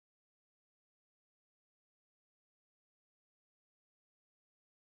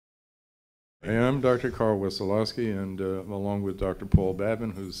I'm Dr. Carl Wesolowski, and along with Dr. Paul Babin,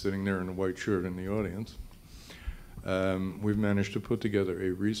 who's sitting there in a white shirt in the audience, we've managed to put together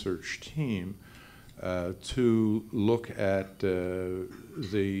a research team to look at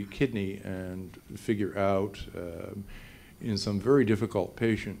the kidney and figure out, in some very difficult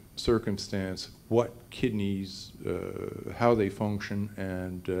patient circumstance, what kidneys, how they function,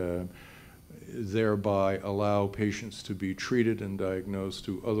 and thereby allow patients to be treated and diagnosed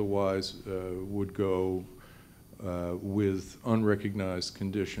who otherwise would go with unrecognized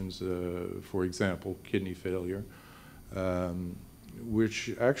conditions, for example, kidney failure,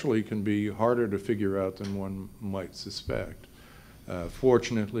 which actually can be harder to figure out than one might suspect.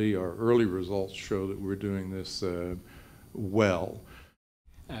 Fortunately, our early results show that we're doing this well.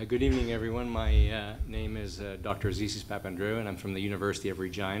 Good evening, everyone. My name is Dr. Zisis Papandreou, and I'm from the University of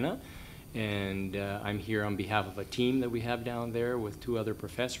Regina. And I'm here on behalf of a team that we have down there with two other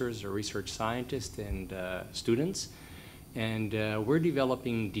professors, a research scientist, and students. And we're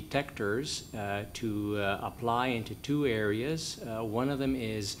developing detectors to apply into two areas. One of them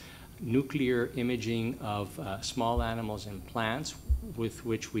is nuclear imaging of small animals and plants, with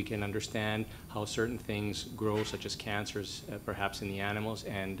which we can understand how certain things grow, such as cancers, perhaps in the animals,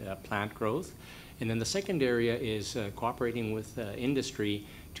 and plant growth. And then the second area is cooperating with industry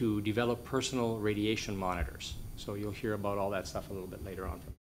to develop personal radiation monitors. So you'll hear about all that stuff a little bit later on.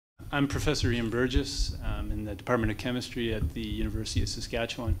 I'm Professor Ian Burgess in the Department of Chemistry at the University of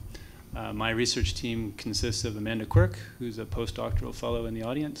Saskatchewan. My research team consists of Amanda Quirk, who's a postdoctoral fellow in the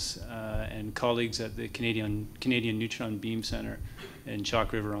audience, and colleagues at the Canadian Neutron Beam Centre in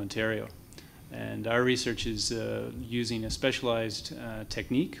Chalk River, Ontario. And our research is using a specialized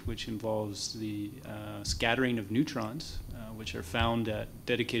technique which involves the scattering of neutrons, which are found at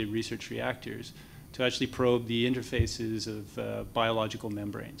dedicated research reactors, to actually probe the interfaces of biological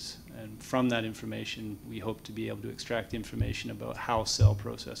membranes. And from that information, we hope to be able to extract information about how cell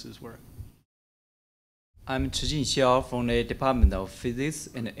processes work. I'm Chi Xiao from the Department of Physics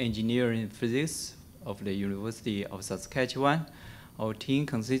and Engineering Physics of the University of Saskatchewan. Our team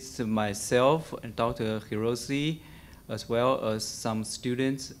consists of myself and Dr. Hiroshi, as well as some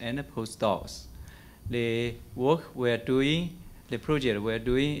students and postdocs. The work we're doing, the project we're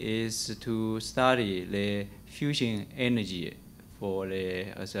doing, is to study the fusion energy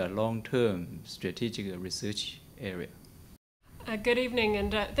as a long-term strategic research area. Good evening,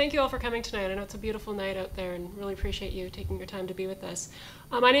 and thank you all for coming tonight. I know it's a beautiful night out there, and really appreciate you taking your time to be with us.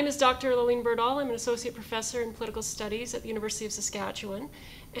 My name is Dr. Lillian Birdall. I'm an associate professor in political studies at the University of Saskatchewan,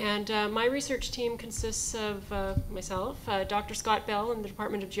 and my research team consists of myself, Dr. Scott Bell in the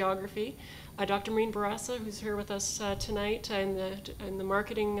Department of Geography, Dr. Maureen Barassa, who's here with us tonight in the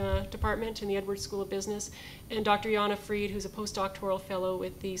marketing department in the Edwards School of Business, and Dr. Jana Fried, who's a postdoctoral fellow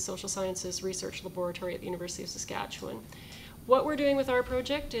with the Social Sciences Research Laboratory at the University of Saskatchewan. What we're doing with our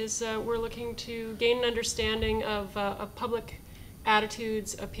project is we're looking to gain an understanding of public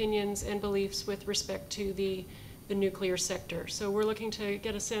attitudes, opinions, and beliefs with respect to the nuclear sector. So we're looking to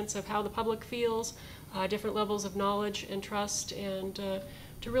get a sense of how the public feels, different levels of knowledge and trust, and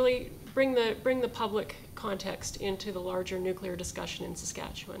to really bring the public context into the larger nuclear discussion in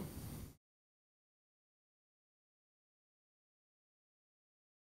Saskatchewan.